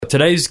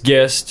Today's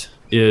guest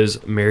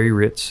is Mary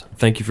Ritz.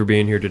 Thank you for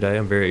being here today.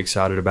 I'm very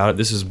excited about it.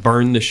 This is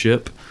Burn the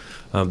Ship,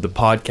 the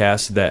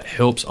podcast that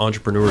helps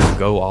entrepreneurs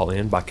go all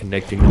in by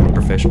connecting them with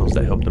professionals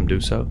that help them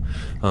do so.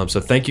 So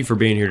thank you for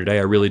being here today.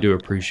 I really do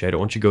appreciate it.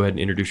 Why don't you go ahead and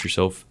introduce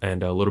yourself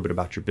and a little bit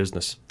about your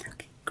business.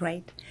 Okay,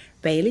 great.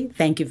 Bailey,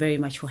 thank you very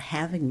much for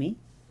having me.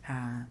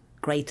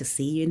 Great to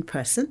see you in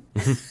person.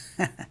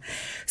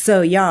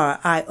 So,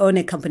 I own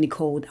a company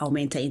called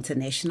Aumenta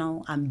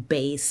International. I'm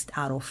based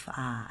out of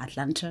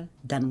Atlanta,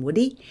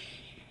 Dunwoody.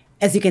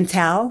 As you can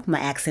tell, my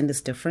accent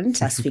is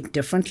different. I speak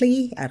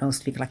differently. I don't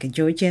speak like a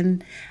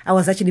Georgian. I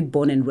was actually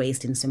born and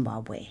raised in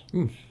Zimbabwe.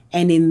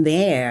 And in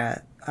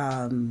there,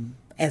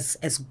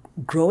 as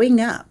growing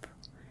up,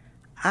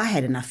 I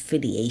had an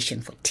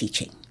affiliation for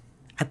teaching.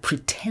 I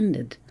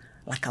pretended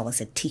like I was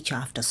a teacher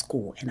after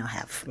school and I'll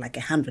have like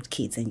 100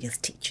 kids and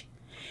just teach.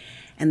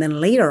 And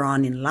then later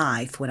on in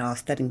life, when I was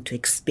starting to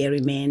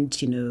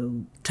experiment,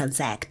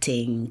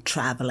 transacting,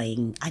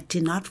 traveling, I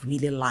did not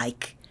really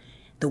like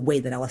the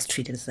way that I was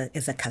treated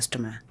as a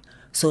customer.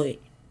 So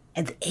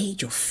at the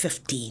age of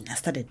 15, I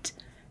started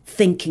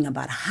thinking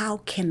about how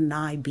can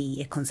I be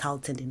a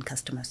consultant in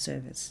customer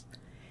service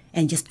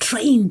and just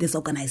train these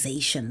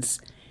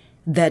organizations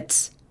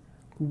that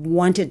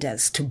wanted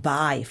us to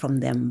buy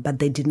from them, but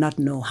they did not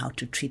know how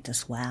to treat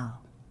us well.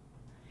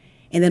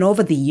 And then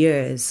over the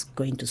years,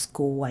 going to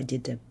school, I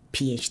did a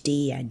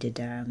PhD, I did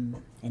an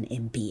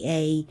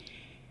MBA.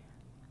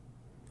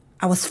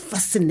 I was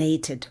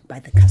fascinated by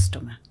the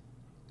customer.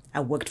 I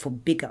worked for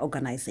bigger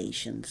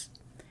organizations.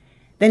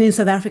 Then in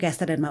South Africa, I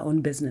started my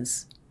own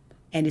business.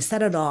 And it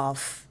started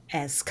off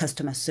as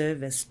customer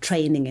service,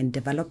 training and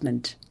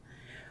development.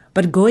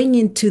 But going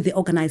into the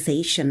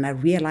organization, I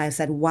realized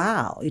that,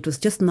 wow, it was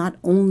just not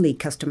only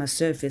customer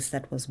service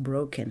that was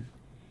broken.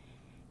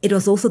 It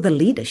was also the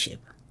leadership.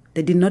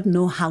 They did not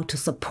know how to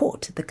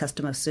support the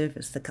customer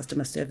service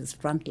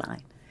frontline.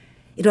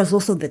 It was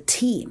also the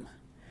team.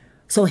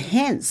 So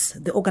hence,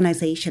 the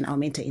organization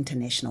Aumenta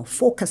International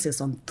focuses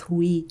on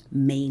three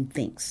main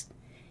things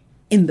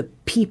in the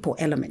people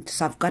element.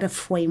 So I've got a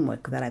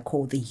framework that I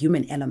call the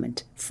human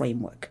element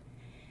framework.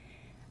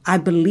 I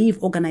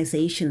believe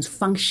organizations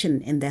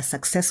function and they're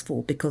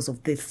successful because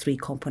of these three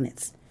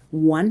components.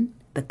 1,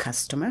 the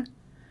customer.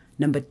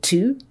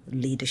 2,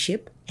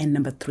 leadership.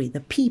 And 3, the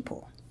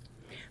people.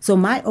 So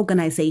my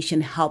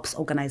organization helps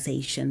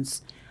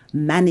organizations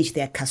manage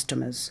their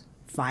customers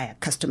via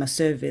customer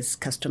service,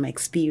 customer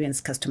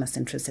experience, customer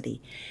centricity.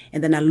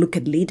 And then I look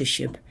at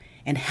leadership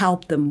and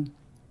help them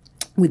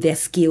with their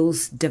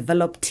skills,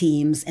 develop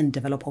teams and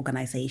develop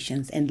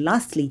organizations. And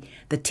lastly,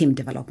 the team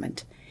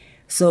development.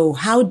 So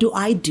how do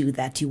I do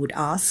that, you would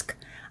ask?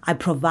 I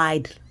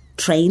provide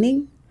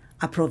training,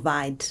 I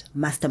provide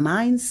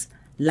masterminds,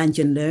 lunch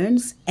and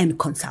learns, and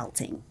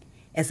consulting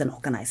as an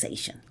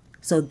organization.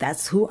 So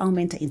that's who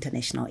Aumenta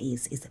International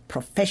is a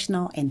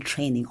professional and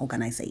training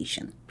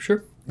organization.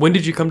 Sure. When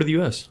did you come to the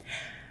U.S.?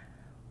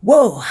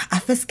 Whoa, I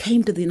first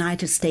came to the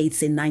United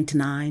States in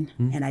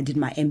 1999, and I did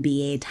my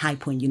MBA at High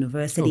Point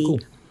University. Oh, cool.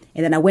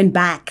 And then I went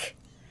back,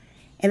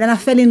 and then I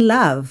fell in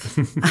love.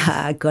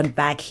 I got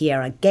back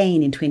here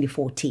again in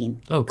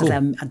 2014. Oh, cool.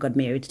 Because I got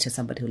married to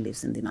somebody who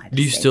lives in the United States.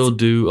 Do you still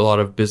do a lot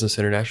of business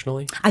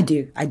internationally? I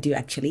do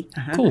actually.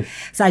 Cool.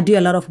 So I do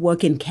a lot of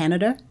work in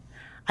Canada.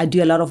 I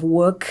do a lot of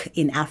work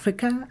in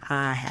Africa.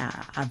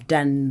 I've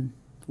done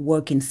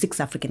work in 6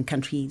 African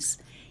countries.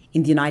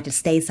 In the United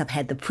States, I've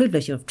had the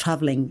privilege of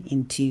traveling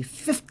into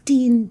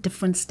 15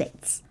 different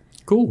states.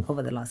 Cool.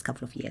 Over the last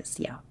couple of years,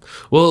 yeah.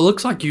 Well, it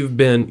looks like you've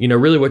been,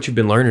 really what you've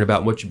been learning about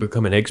and what you've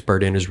become an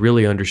expert in is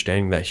really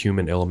understanding that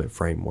human element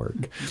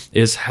framework,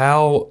 is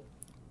how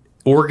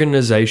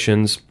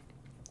organizations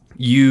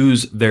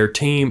use their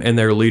team and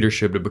their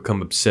leadership to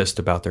become obsessed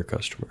about their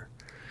customer.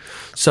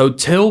 So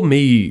tell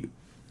me,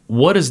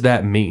 what does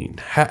that mean?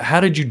 How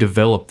did you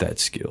develop that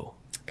skill?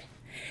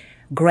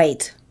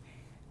 Great.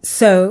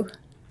 So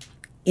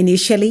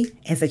initially,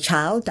 as a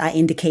child,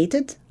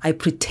 I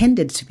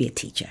pretended to be a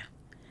teacher.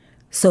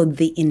 So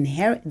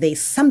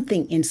there's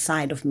something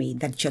inside of me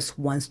that just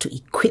wants to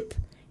equip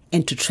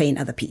and to train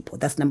other people.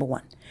 That's number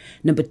 1.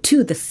 Number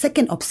 2, the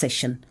second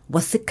obsession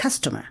was the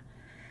customer.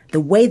 The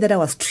way that I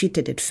was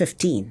treated at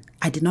 15,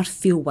 I did not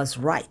feel was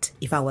right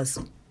if I was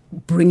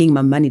bringing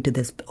my money to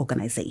this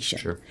organization.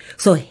 Sure.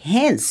 So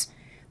hence,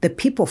 the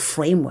people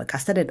framework, I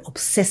started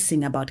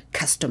obsessing about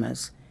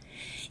customers.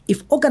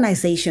 If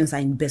organizations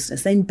are in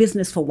business, they're in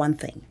business for one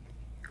thing,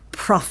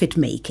 profit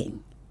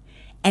making,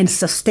 and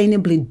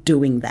sustainably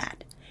doing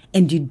that.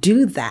 And you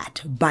do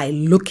that by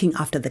looking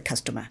after the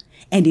customer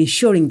and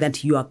ensuring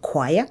that you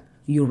acquire,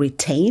 you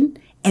retain,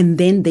 and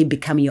then they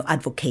become your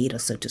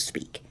advocate, so to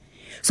speak.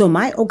 So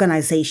my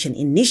organization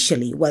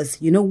initially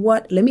was,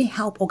 let me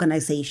help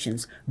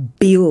organizations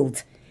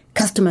build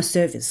customer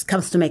service,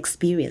 customer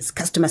experience,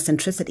 customer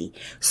centricity,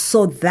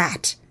 so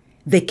that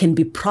they can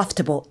be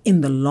profitable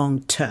in the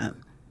long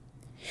term.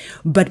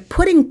 But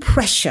putting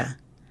pressure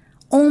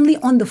only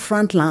on the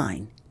front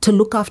line to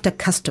look after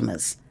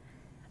customers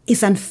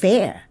is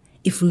unfair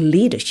if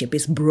leadership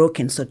is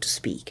broken, so to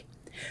speak.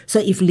 So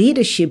if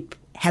leadership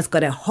has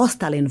got a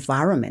hostile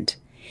environment,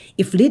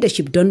 if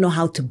leadership don't know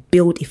how to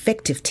build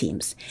effective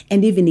teams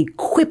and even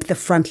equip the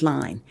front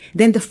line,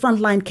 then the front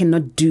line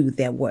cannot do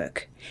their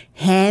work.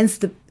 Hence,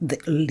 the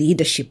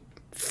leadership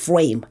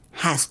frame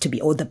has to be,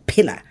 or the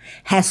pillar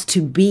has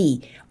to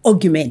be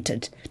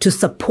augmented to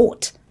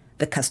support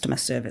the customer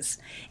service.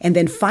 And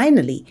then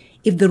finally,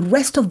 if the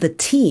rest of the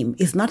team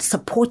is not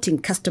supporting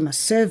customer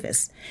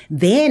service,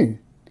 then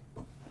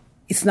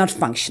it's not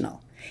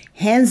functional.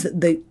 Hence,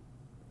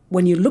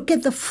 when you look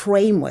at the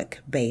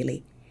framework,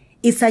 Bailey,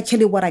 it's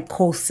actually what I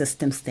call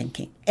systems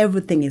thinking.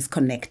 Everything is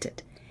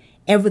connected.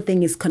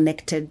 Everything is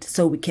connected,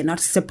 so we cannot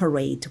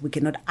separate, we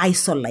cannot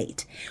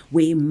isolate.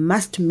 We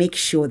must make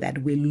sure that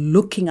we're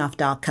looking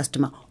after our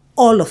customer,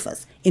 all of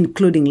us,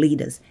 including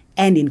leaders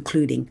and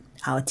including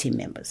our team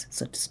members,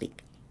 so to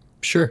speak.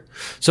 Sure.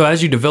 So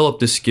as you develop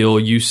this skill,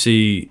 you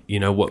see,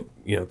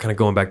 kind of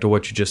going back to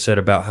what you just said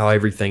about how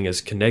everything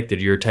is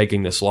connected, you're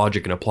taking this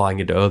logic and applying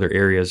it to other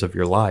areas of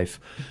your life.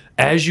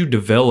 As you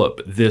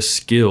develop this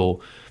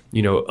skill,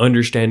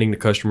 understanding the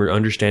customer,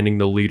 understanding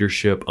the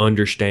leadership,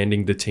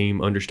 understanding the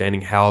team,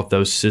 understanding how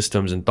those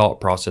systems and thought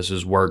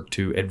processes work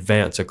to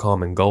advance a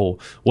common goal.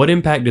 What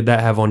impact did that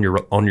have on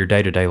your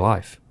day-to-day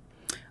life?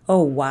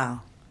 Oh,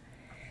 wow.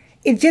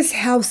 It just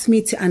helps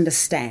me to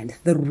understand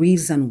the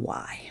reason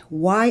why.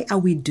 Why are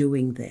we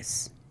doing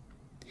this?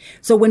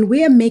 So when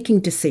we are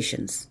making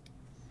decisions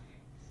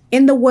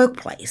in the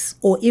workplace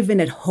or even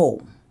at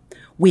home,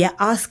 we are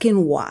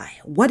asking why.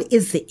 What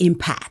is the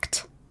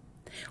impact?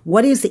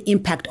 What is the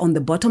impact on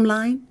the bottom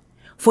line?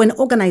 For an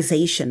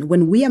organization,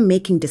 when we are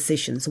making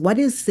decisions,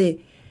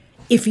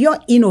 if you're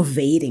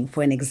innovating,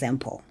 for an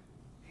example,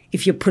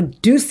 if you're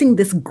producing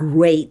these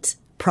great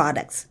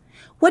products,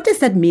 what does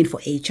that mean for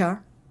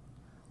HR?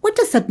 What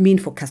does that mean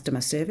for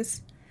customer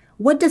service?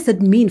 What does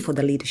it mean for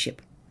the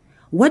leadership?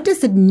 What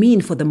does it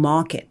mean for the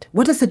market?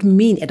 What does it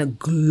mean at a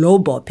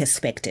global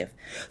perspective?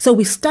 So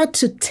we start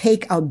to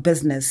take our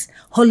business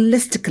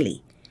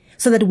holistically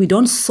so that we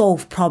don't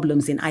solve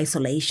problems in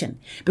isolation.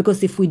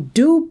 Because if we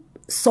do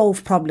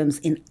solve problems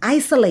in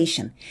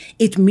isolation,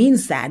 it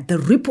means that the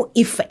ripple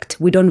effect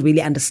we don't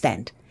really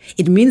understand.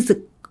 It means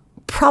the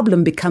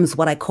problem becomes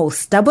what I call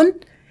stubborn.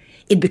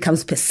 It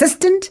becomes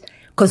persistent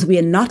because we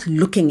are not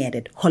looking at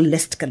it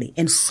holistically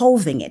and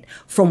solving it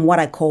from what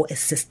I call a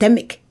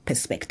systemic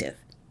perspective.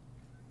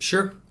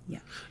 Sure. Yeah.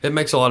 It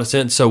makes a lot of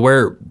sense. So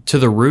where to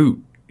the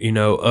root,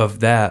 of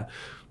that,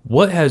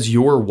 what has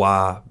your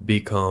why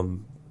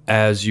become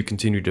as you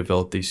continue to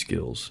develop these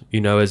skills?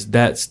 As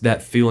that's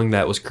that feeling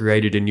that was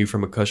created in you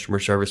from a customer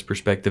service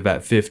perspective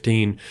at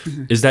 15,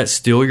 is that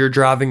still your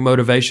driving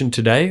motivation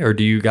today? Or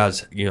do you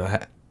guys,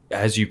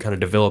 as you kind of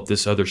develop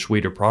this other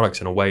suite of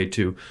products in a way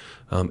to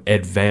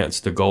advance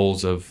the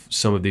goals of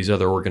some of these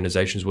other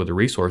organizations with the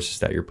resources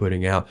that you're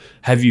putting out,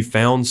 have you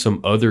found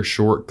some other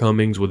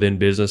shortcomings within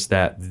business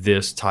that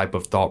this type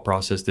of thought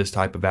process, this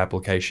type of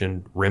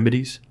application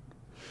remedies?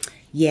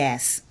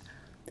 Yes.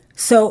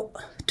 So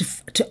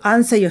to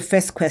answer your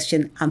first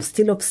question, I'm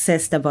still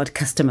obsessed about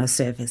customer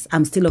service.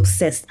 I'm still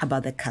obsessed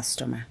about the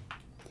customer.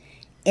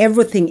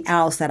 Everything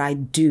else that I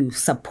do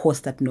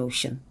supports that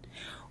notion.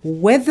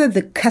 Whether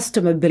the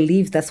customer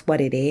believes that's what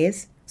it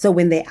is. So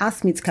when they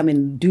ask me to come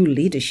and do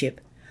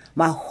leadership,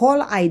 my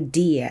whole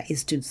idea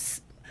is to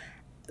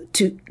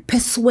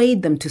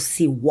persuade them to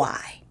see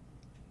why,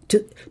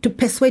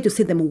 to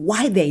see them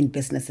why they're in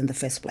business in the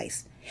first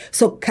place.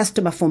 So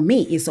customer for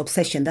me is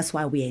obsession. That's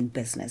why we're in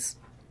business.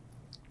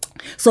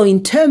 So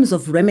in terms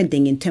of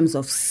remedying, in terms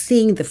of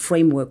seeing the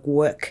framework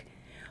work,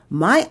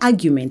 my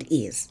argument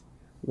is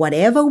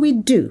whatever we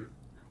do,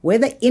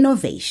 whether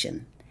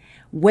innovation,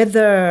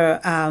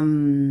 whether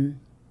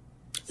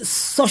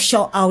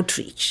social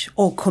outreach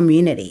or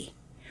community,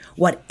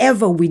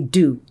 whatever we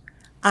do,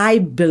 I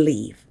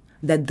believe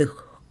that the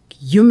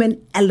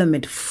human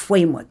element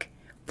framework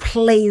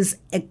plays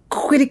a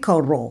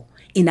critical role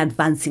in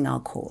advancing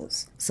our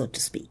cause, so to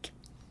speak.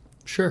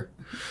 Sure.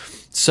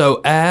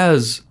 So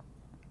as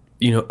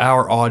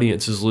our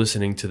audience is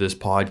listening to this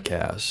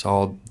podcast,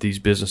 all these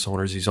business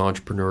owners, these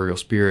entrepreneurial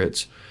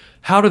spirits,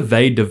 how do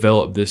they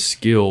develop this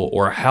skill,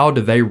 or how do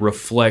they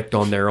reflect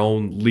on their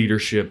own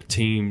leadership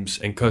teams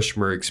and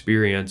customer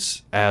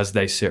experience as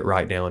they sit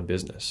right now in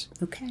business?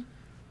 Okay.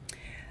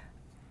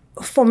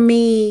 For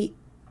me,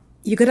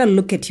 you got to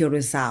look at your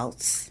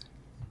results.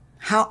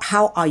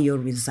 How are your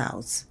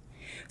results?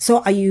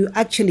 So are you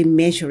actually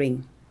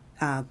measuring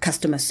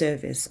customer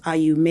service? Are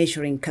you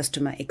measuring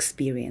customer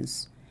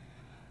experience?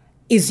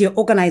 Is your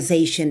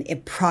organization a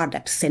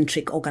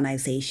product-centric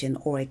organization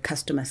or a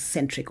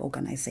customer-centric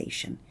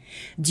organization?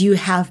 Do you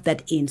have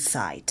that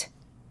insight?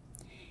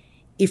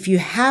 If you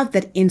have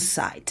that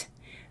insight,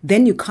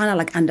 then you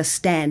kind of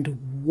understand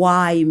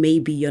why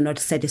maybe you're not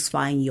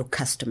satisfying your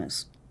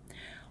customers.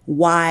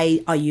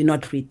 Why are you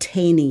not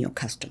retaining your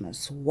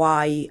customers?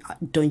 Why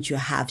don't you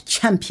have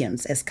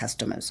champions as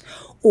customers?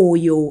 Or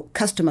your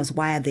customers,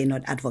 why are they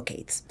not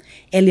advocates?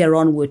 Earlier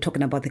on, we were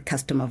talking about the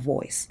customer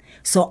voice.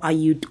 So are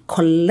you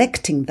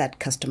collecting that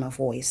customer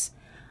voice?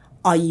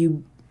 Are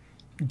you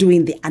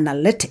doing the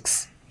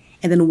analytics?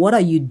 And then what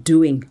are you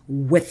doing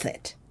with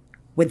it,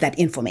 with that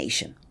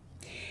information?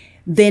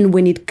 Then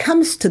when it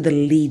comes to the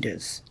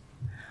leaders,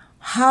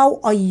 how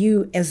are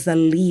you as a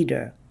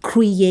leader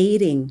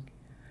creating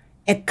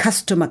a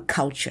customer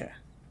culture?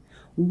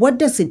 What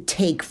does it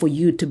take for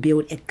you to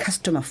build a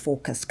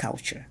customer-focused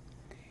culture?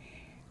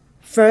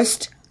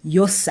 First,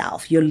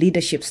 yourself, your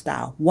leadership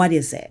style. What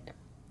is it?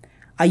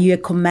 Are you a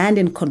command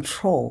and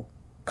control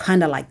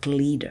kind of like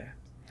leader?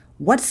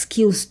 What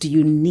skills do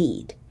you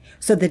need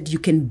so that you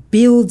can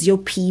build your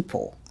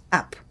people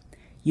up?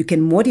 You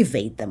can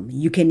motivate them,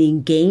 you can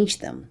engage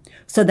them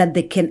so that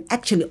they can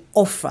actually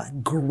offer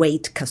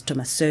great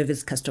customer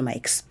service, customer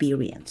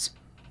experience.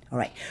 All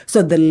right.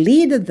 So the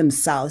leader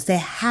themselves, they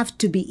have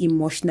to be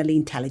emotionally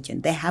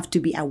intelligent. They have to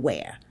be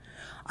aware.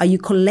 Are you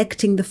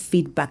collecting the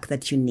feedback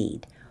that you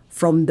need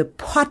from the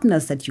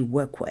partners that you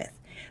work with,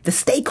 the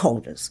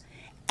stakeholders,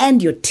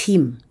 and your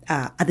team?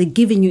 Are they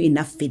giving you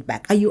enough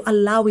feedback? Are you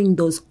allowing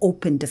those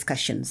open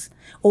discussions,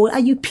 or are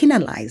you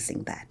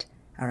penalizing that?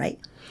 All right.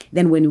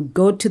 Then when you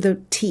go to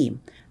the team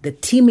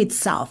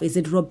itself, is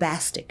it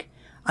robust?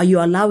 Are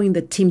you allowing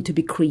the team to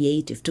be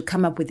creative, to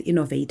come up with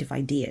innovative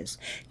ideas?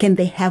 Can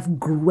they have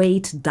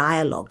great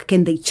dialogue?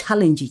 Can they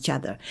challenge each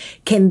other?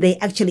 Can they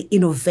actually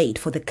innovate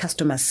for the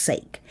customer's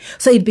sake?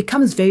 So it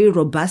becomes very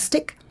robust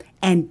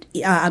and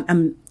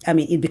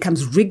it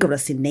becomes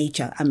rigorous in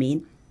nature.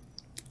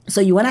 So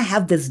you want to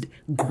have these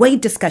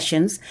great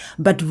discussions,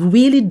 but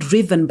really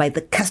driven by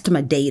the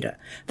customer data.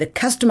 The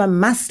customer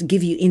must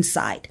give you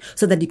insight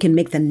so that you can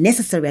make the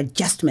necessary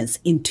adjustments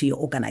into your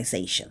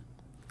organization.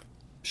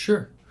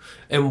 Sure.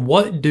 And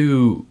what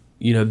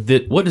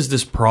does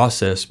this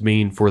process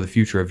mean for the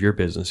future of your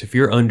business? If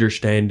you're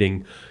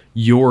understanding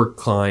your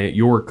client,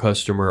 your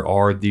customer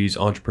are these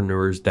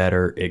entrepreneurs that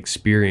are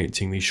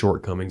experiencing these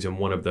shortcomings in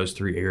one of those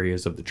three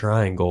areas of the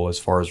triangle as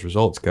far as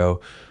results go,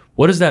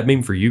 what does that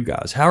mean for you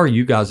guys? How are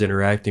you guys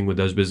interacting with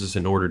those businesses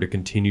in order to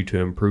continue to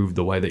improve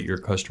the way that your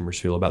customers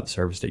feel about the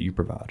service that you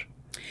provide?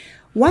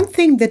 One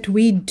thing that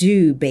we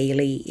do,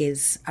 Bailey,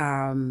 is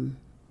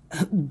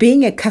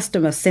being a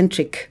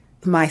customer-centric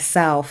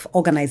myself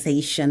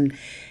organization,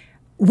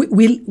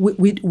 we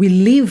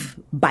live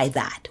by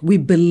that. We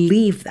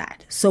believe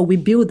that. So we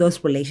build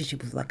those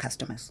relationships with our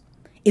customers.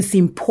 It's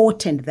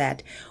important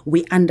that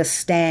we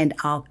understand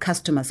our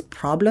customers'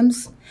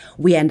 problems,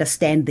 we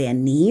understand their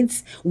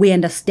needs, we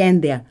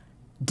understand their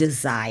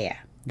desire,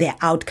 their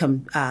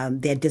outcome,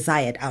 their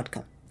desired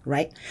outcome,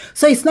 right?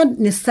 So it's not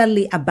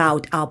necessarily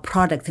about our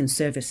products and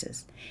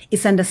services.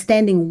 It's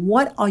understanding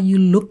what are you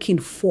looking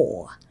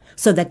for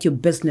so that your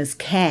business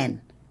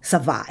can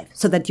survive,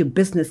 so that your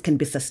business can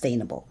be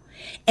sustainable.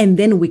 And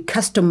then we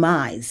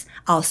customize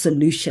our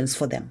solutions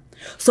for them.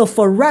 So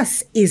for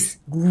us is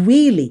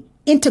really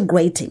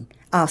integrating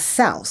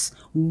ourselves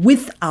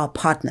with our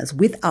partners,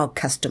 with our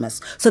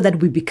customers, so that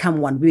we become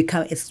one, we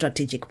become a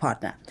strategic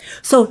partner.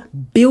 So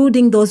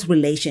building those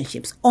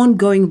relationships,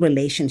 ongoing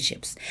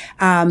relationships,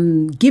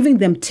 giving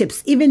them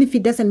tips, even if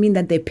it doesn't mean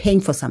that they're paying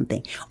for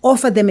something,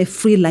 offer them a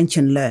free lunch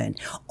and learn,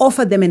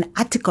 offer them an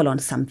article on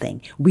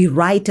something. We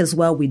write as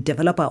well, we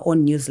develop our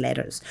own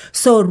newsletters.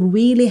 So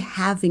really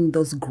having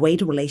those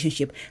great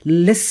relationships,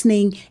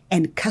 listening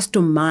and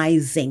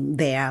customizing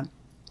their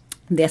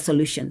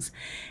solutions.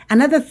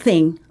 Another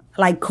thing,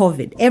 like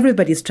COVID,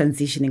 everybody's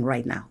transitioning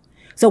right now.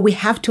 So we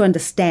have to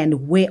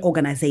understand where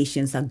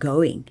organizations are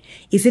going.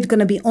 Is it going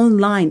to be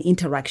online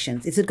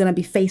interactions? Is it going to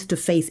be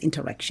face-to-face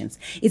interactions?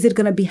 Is it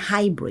going to be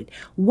hybrid?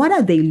 What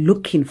are they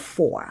looking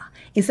for?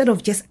 Instead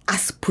of just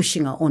us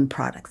pushing our own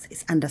products,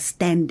 it's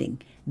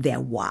understanding their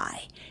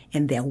why,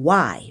 and their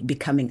why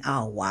becoming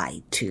our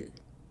why too.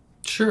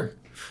 Sure.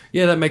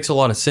 Yeah, that makes a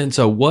lot of sense.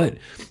 So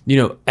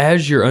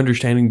as you're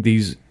understanding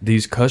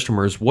these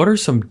customers, what are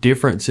some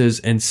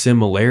differences and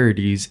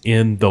similarities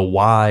in the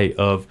why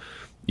of,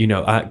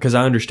 because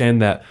I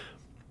understand that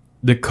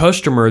the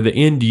customer, the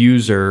end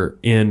user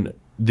in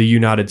the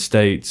United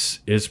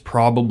States is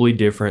probably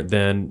different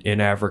than in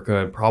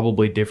Africa,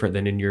 probably different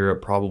than in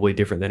Europe, probably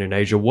different than in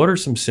Asia. What are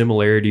some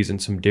similarities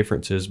and some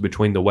differences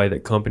between the way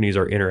that companies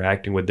are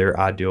interacting with their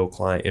ideal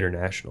client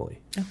internationally?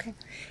 Okay,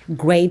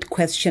 great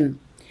question.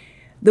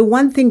 The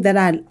one thing that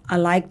I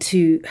like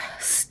to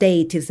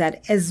state is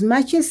that as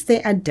much as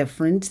they are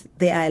different,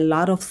 there are a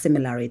lot of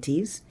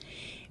similarities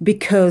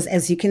because,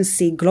 as you can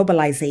see,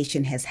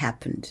 globalization has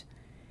happened.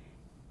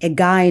 A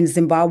guy in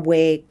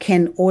Zimbabwe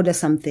can order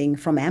something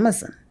from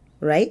Amazon,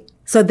 right?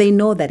 So they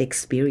know that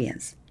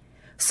experience.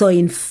 So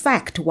in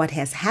fact, what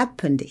has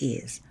happened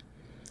is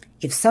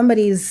if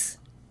somebody's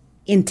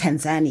in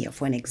Tanzania,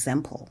 for an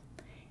example,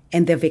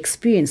 and they've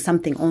experienced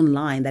something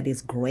online that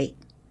is great,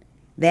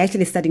 they're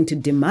actually starting to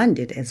demand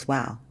it as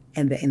well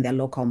in their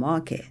local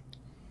market.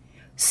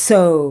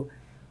 So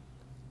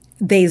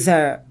there's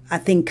I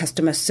think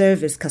customer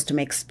service, customer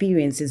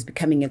experience is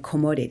becoming a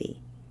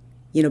commodity.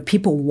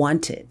 People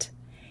want it.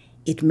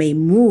 It may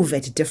move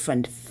at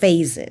different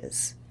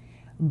phases,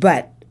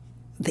 but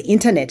the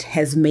internet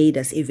has made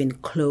us even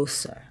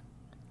closer.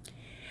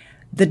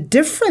 The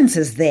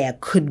differences there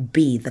could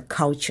be the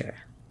culture.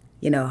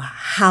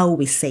 how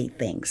we say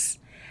things,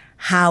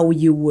 how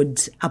you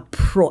would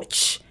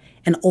approach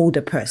an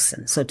older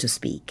person, so to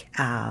speak,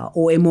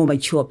 or a more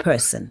mature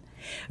person.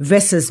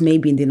 Versus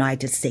maybe in the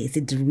United States,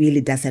 it really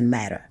doesn't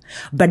matter.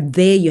 But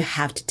there you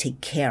have to take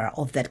care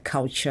of that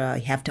culture.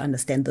 You have to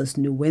understand those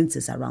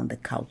nuances around the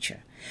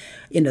culture.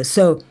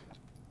 So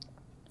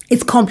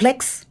it's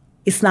complex.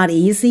 It's not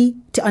easy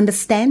to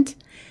understand.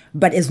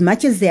 But as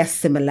much as there are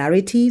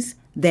similarities,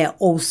 there are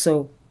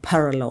also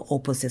parallel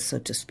opposites, so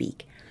to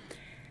speak.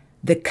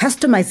 The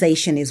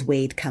customization is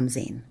where it comes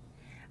in.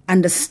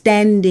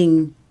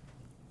 Understanding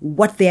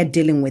what they're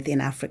dealing with in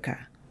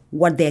Africa,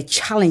 what their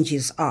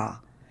challenges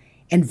are,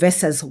 and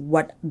versus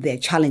what their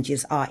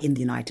challenges are in the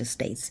United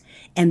States,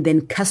 and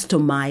then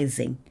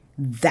customizing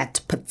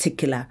that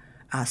particular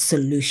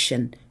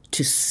solution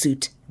to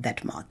suit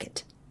that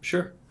market.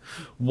 Sure.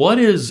 What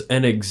is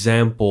an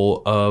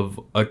example of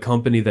a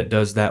company that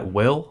does that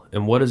well?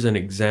 And what is an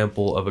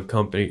example of a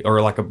company or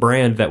like a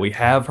brand that we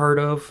have heard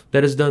of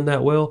that has done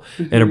that well,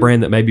 and a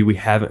brand that maybe we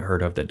haven't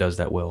heard of that does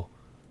that well?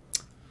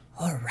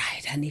 All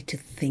right, I need to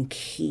think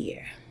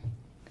here.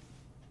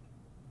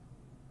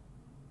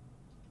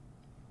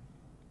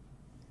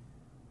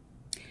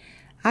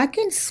 I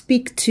can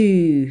speak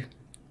to,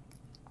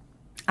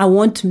 I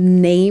won't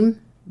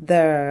name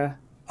the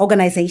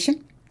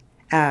organization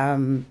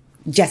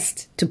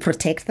just to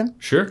protect them.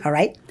 Sure. All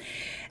right.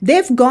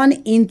 They've gone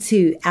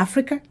into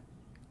Africa,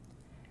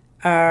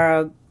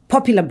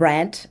 popular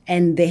brand,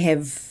 and they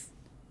have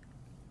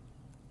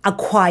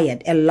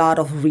acquired a lot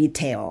of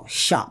retail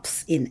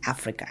shops in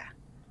Africa.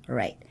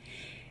 Right.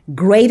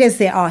 Great as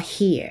they are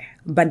here,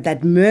 but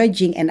that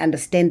merging and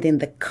understanding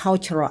the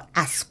cultural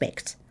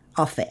aspect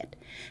of it,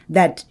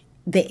 that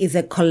there is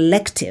a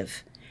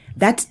collective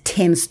that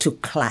tends to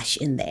clash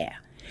in there.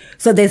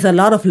 So there's a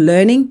lot of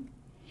learning,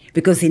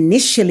 because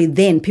initially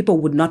then people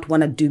would not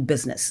want to do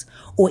business.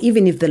 Or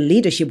even if the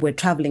leadership were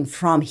traveling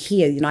from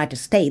here, United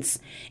States,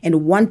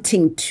 and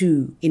wanting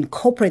to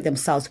incorporate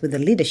themselves with the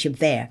leadership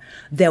there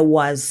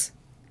was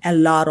a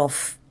lot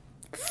of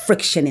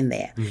friction in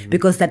there,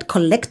 because that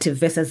collective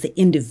versus the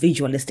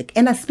individualistic,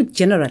 and I speak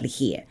generally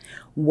here,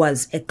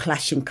 was a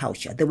clashing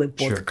culture. They were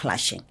both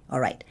clashing. All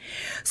right.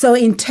 So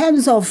in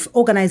terms of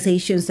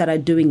organizations that are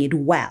doing it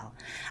well,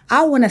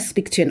 I want to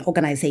speak to an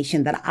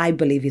organization that I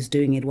believe is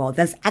doing it well,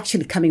 that's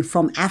actually coming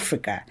from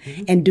Africa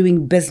and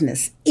doing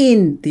business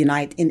in the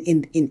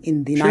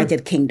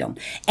United Kingdom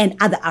and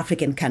other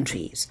African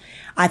countries.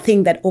 I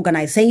think that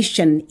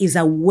organization is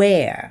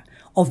aware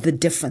of the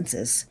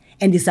differences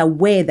and is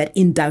aware that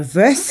in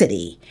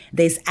diversity,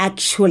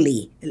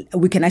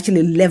 we can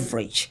actually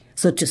leverage,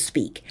 so to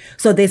speak.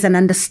 So there's an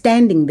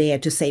understanding there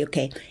to say,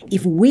 okay,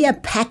 if we are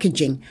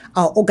packaging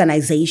our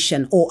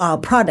organization or our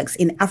products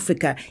in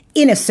Africa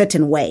in a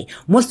certain way,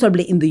 most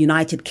probably in the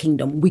United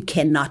Kingdom, we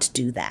cannot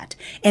do that.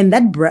 And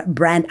that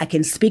brand I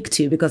can speak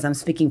to because I'm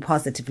speaking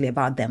positively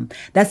about them.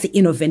 That's the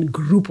Innovent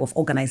group of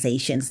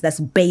organizations that's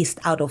based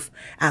out of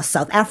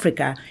South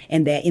Africa,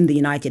 and they're in the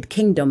United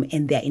Kingdom,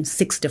 and they're in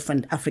 6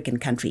 different African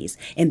countries,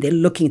 and they're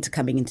looking to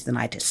coming into the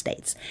United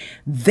States.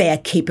 Their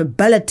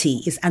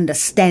capability is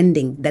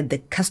understanding that the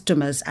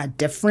customers are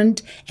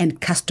different and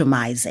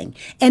customizing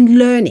and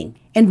learning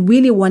and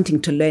really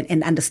wanting to learn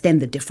and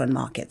understand the different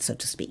markets, so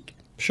to speak.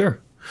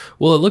 Sure.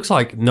 Well, it looks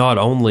like not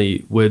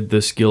only with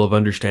the skill of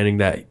understanding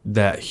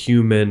that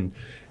human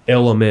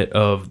element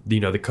of,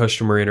 the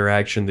customer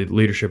interaction, the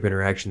leadership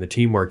interaction, the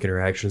teamwork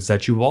interactions,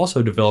 that you've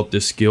also developed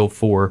this skill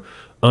for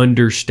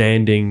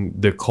understanding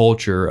the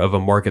culture of a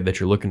market that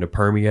you're looking to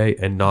permeate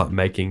and not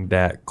making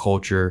that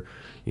culture,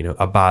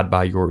 abide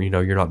by your,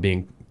 you're not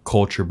being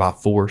culture by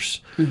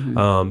force.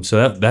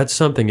 So that's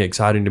something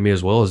exciting to me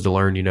as well, as to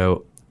learn,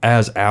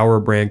 as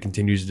our brand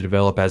continues to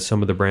develop, as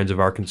some of the brands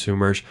of our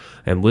consumers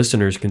and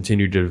listeners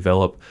continue to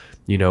develop,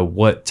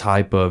 what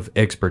type of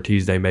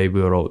expertise they may be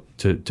able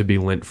to be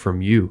lent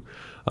from you.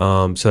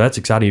 So that's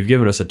exciting. You've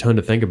given us a ton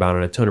to think about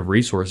and a ton of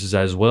resources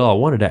as well. I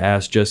wanted to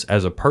ask, just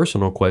as a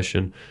personal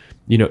question,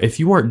 if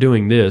you weren't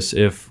doing this,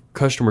 if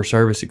customer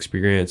service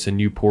experience and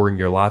you pouring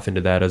your life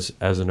into that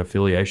as an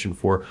affiliation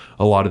for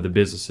a lot of the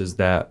businesses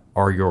that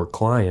are your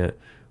client,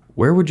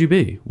 where would you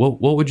be?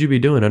 What would you be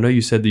doing? I know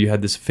you said that you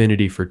had this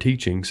affinity for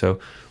teaching. So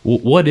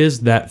what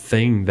is that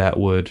thing that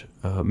would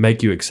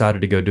make you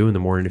excited to go do in the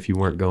morning if you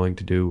weren't going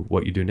to do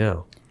what you do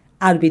now?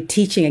 I'd be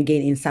teaching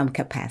again in some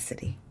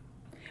capacity,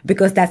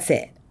 because that's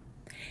it.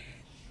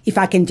 If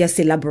I can just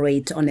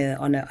elaborate on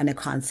a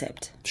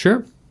concept.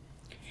 Sure.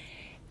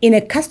 In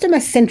a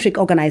customer-centric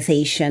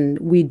organization,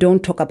 we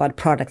don't talk about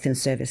products and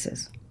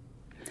services.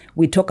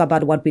 We talk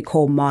about what we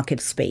call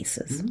market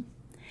spaces.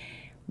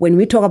 When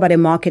we talk about a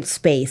market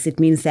space, it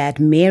means that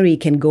Mary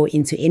can go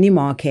into any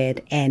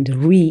market and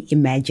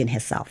reimagine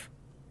herself.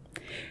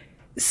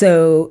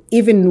 So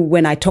even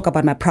when I talk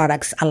about my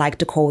products, I like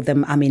to call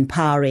them, I'm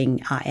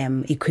empowering, I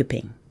am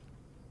equipping.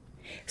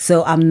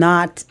 So I'm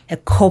not a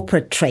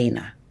corporate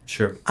trainer.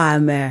 Sure.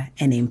 I'm an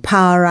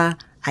empowerer,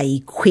 I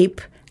equip,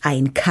 I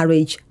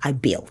encourage, I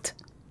build.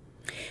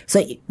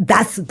 So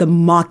that's the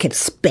market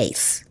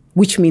space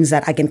which means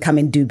that I can come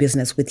and do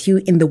business with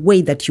you in the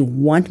way that you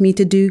want me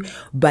to do.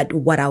 But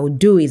what I will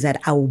do is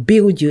that I will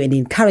build you and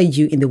encourage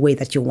you in the way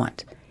that you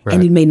want. Right.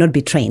 And it may not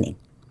be training.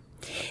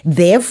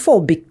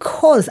 Therefore,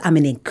 because I'm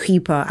an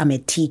equiper, I'm a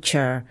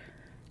teacher,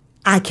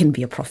 I can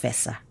be a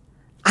professor.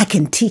 I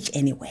can teach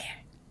anywhere.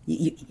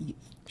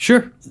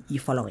 Sure. You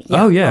following?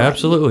 Yeah. Oh, yeah, right.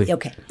 absolutely.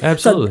 Okay.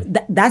 Absolutely.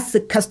 So that's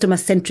the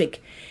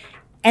customer-centric.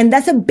 And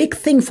that's a big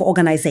thing for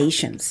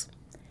organizations,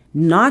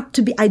 not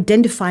to be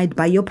identified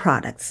by your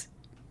products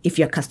if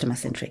you're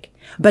customer-centric,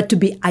 but to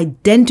be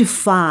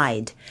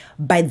identified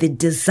by the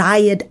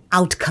desired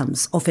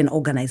outcomes of an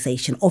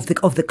organization, of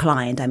the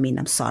client.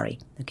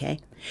 Okay?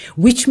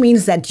 Which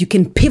means that you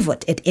can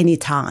pivot at any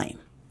time.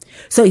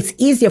 So it's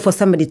easier for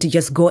somebody to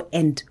just go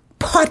and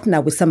partner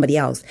with somebody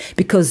else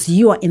because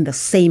you are in the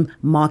same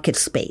market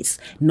space,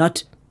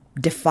 not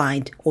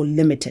defined or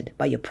limited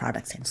by your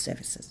products and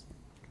services.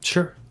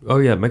 Sure. Oh,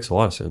 yeah, it makes a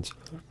lot of sense.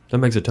 That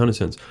makes a ton of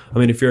sense. I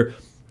mean, if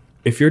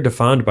you're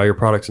defined by your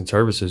products and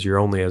services, you're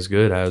only as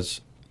good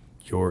as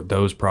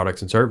those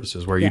products and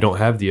services, where you don't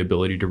have the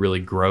ability to really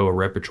grow a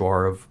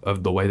repertoire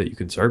of the way that you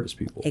can service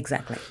people.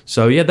 Exactly.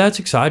 So, yeah, that's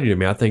exciting to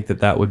me. I think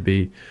that would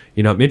be,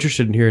 I'm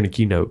interested in hearing a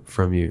keynote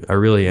from you. I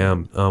really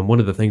am.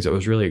 One of the things that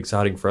was really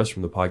exciting for us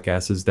from the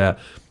podcast is that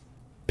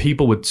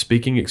people with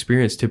speaking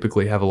experience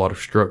typically have a lot of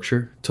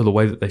structure to the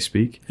way that they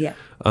speak. Yeah.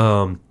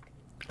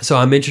 So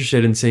I'm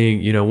interested in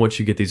seeing, once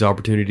you get these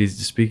opportunities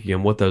to speak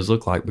again, what those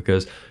look like,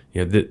 because,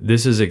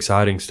 this is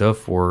exciting stuff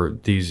for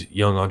these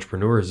young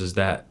entrepreneurs, is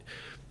that,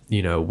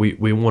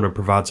 we want to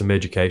provide some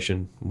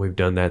education. We've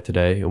done that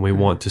today, and we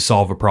want to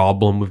solve a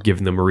problem. We've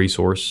given them a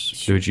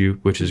resource,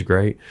 which is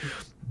great.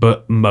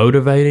 But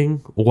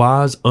motivating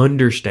wise,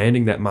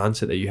 understanding that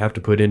mindset that you have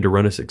to put in to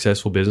run a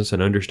successful business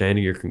and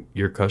understanding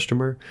your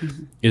customer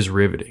is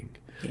riveting.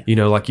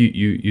 Yeah. Like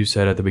you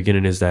said at the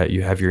beginning, is that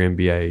you have your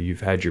MBA,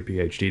 you've had your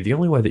PhD. The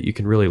only way that you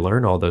can really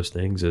learn all those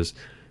things is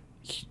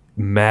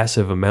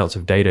massive amounts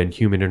of data and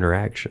human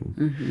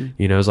interaction.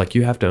 It's like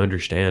you have to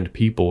understand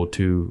people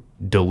to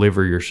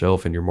deliver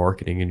yourself and your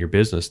marketing and your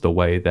business the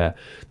way that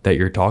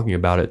you're talking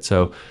about it.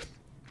 So,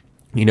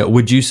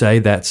 would you say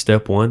that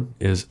step one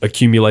is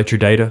accumulate your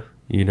data,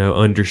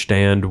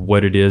 understand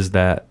what it is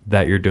that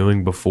you're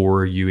doing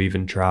before you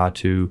even try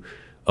to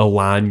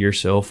align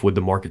yourself with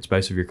the market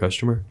space of your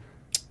customer?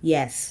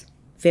 Yes,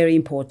 very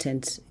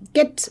important.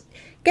 Get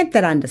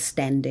that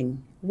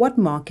understanding. What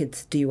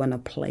markets do you want to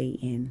play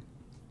in?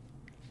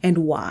 And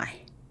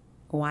why?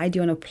 Why do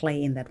you want to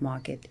play in that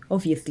market?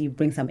 Obviously, you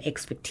bring some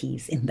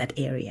expertise in that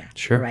area.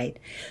 Sure. Right?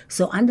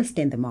 So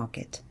understand the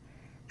market.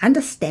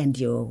 Understand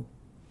your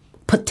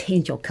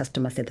potential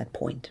customers at that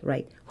point,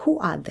 right? Who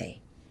are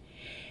they?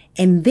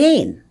 And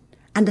then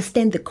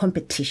understand the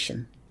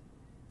competition.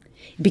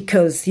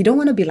 Because you don't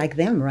want to be like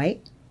them,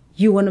 right?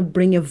 You want to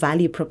bring a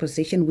value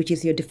proposition, which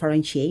is your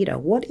differentiator.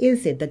 What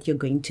is it that you're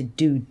going to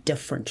do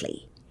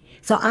differently?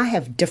 So I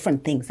have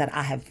different things that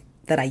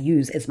I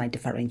use as my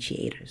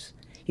differentiators,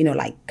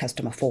 like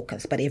customer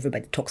focus, but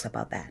everybody talks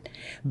about that.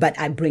 But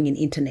I bring in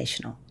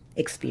international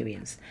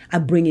experience. I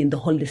bring in the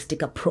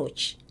holistic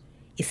approach.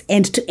 It's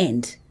end to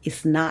end.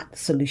 It's not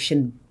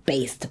solution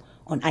based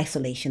on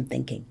isolation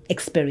thinking,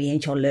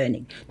 experiential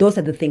learning. Those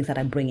are the things that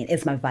I bring in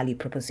as my value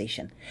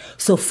proposition.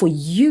 So for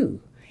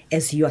you,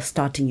 as you are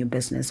starting your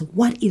business,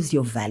 what is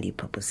your value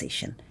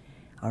proposition?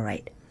 All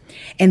right.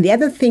 And the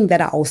other thing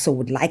that I also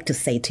would like to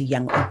say to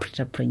young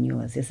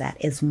entrepreneurs is that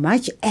as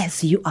much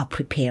as you are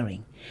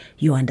preparing,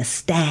 you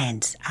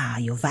understand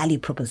your value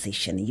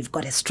proposition, you've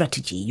got a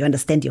strategy, you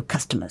understand your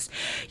customers,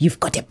 you've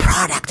got a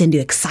product and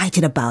you're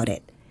excited about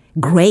it.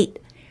 Great.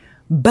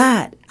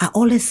 But I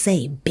always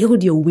say,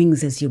 build your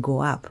wings as you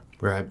go up.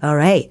 Right. All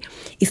right.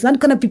 It's not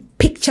going to be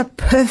picture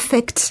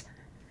perfect.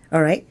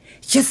 All right.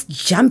 Just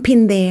jump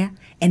in there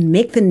and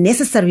make the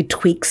necessary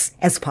tweaks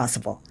as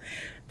possible.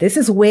 This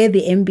is where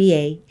the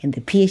MBA and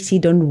the PhD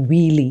don't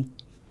really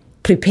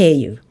prepare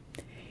you.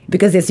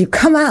 Because as you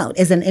come out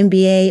as an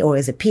MBA or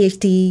as a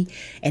PhD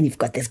and you've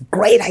got this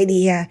great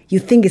idea, you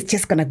think it's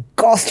just going to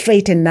go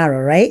straight and narrow,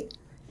 right?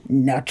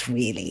 Not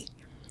really.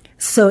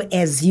 So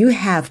as you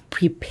have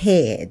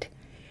prepared,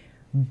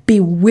 be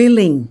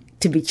willing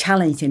to be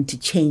challenged and to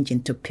change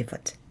and to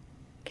pivot.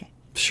 Okay.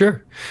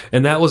 Sure.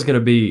 And that was going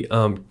to be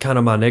kind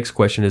of my next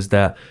question, is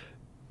that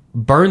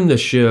Burn the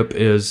Ship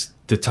is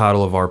the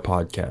title of our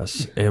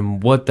podcast.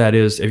 And what that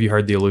is, have you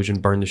heard the illusion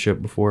burn the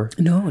ship before?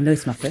 No,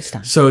 it's my first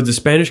time. So the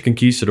Spanish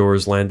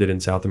conquistadors landed in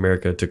South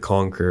America to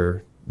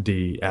conquer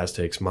the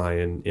Aztecs,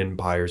 Mayan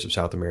empires of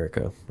South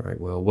America. Right.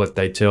 Well, what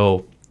they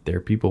tell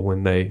their people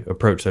when they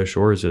approach those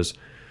shores is,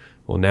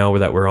 well, now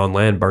that we're on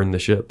land, burn the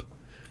ship.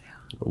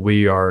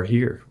 We are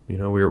here.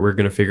 We're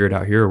going to figure it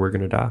out here or we're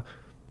going to die.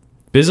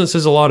 Business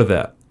is a lot of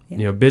that.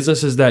 Yeah.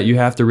 Business is that you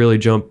have to really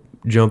jump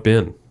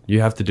in. You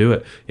have to do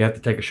it. You have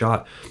to take a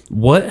shot.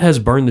 What has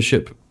burning the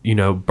ship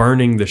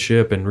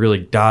and really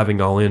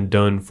diving all in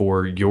done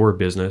for your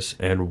business,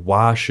 and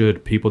why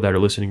should people that are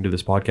listening to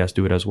this podcast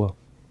do it as well?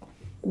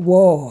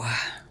 Whoa.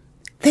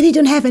 Then you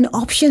don't have any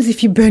options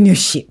if you burn your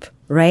ship,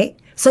 right?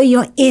 So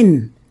you're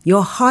in.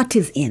 Your heart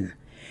is in.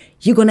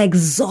 You're going to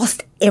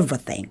exhaust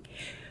everything.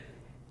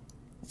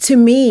 To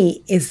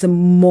me, it's the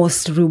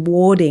most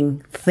rewarding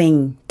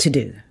thing to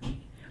do.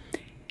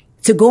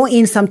 To go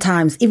in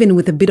sometimes, even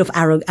with a bit of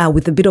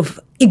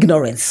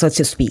ignorance, so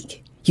to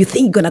speak. You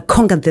think you're going to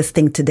conquer this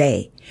thing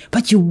today,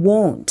 but you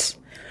won't.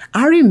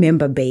 I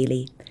remember,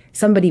 Bailey,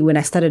 somebody, when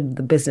I started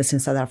the business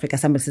in South Africa,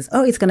 somebody says,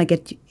 oh, it's going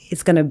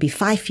to be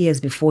 5 years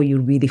before you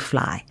really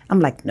fly. I'm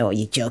like, no,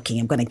 you're joking.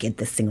 I'm going to get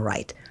this thing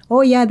right. Oh,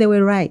 yeah, they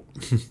were right.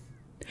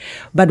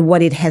 But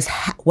what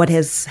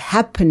has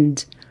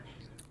happened,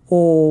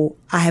 or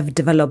I have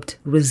developed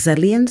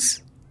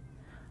resilience.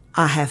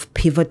 I have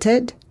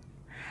pivoted.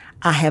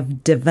 I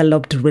have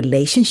developed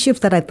relationships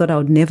that I thought I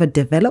would never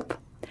develop.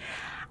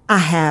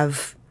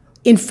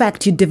 In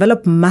fact, you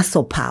develop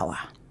muscle power.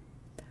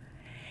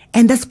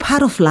 And that's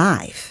part of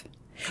life.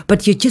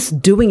 But you're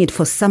just doing it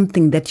for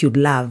something that you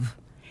love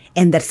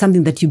and that's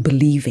something that you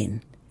believe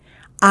in.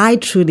 I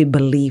truly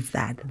believe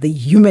that the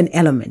human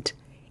element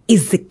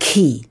is the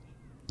key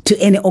to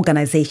any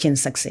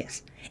organization's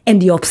success.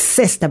 And you're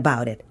obsessed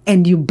about it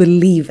and you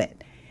believe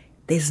it.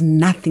 There's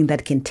nothing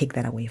that can take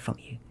that away from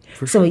you.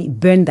 So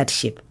burn that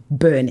ship.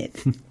 Burn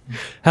it.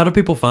 How do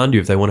people find you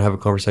if they want to have a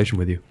conversation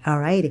with you? All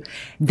right.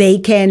 They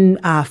can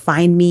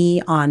find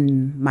me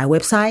on my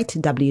website,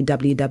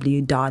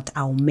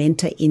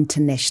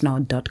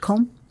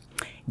 www.ourmentorinternational.com.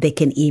 They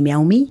can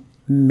email me,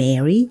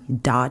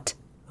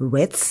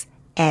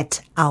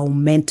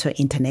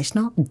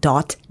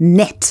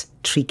 mary.ritz@ourmentorinternational.net.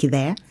 Tricky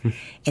there.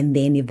 And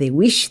then if they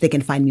wish, they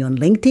can find me on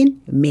LinkedIn,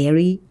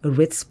 Mary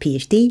Ritz,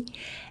 PhD.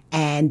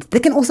 And they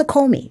can also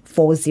call me,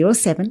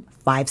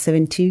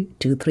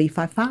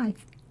 407-572-2355.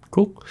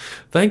 Cool.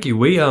 Thank you.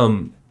 We,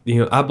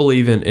 I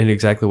believe in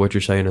exactly what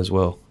you're saying as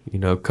well.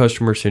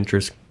 Customer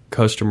centric,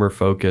 customer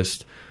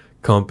focused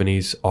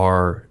companies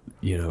are,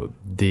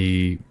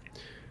 they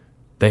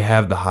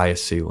have the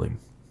highest ceiling.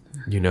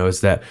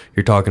 Is that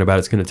you're talking about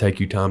it's going to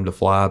take you time to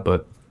fly,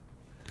 but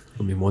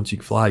once you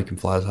fly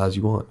as high as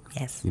you want.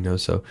 Yes.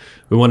 So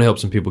we want to help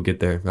some people get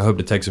there. I hope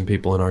to take some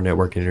people in our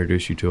network and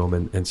introduce you to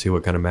them and see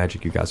what kind of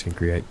magic you guys can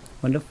create.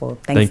 Wonderful.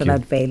 Thanks a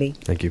lot, Bailey.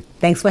 Thank you.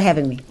 Thanks for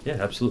having me. Yeah,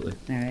 absolutely.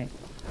 All right.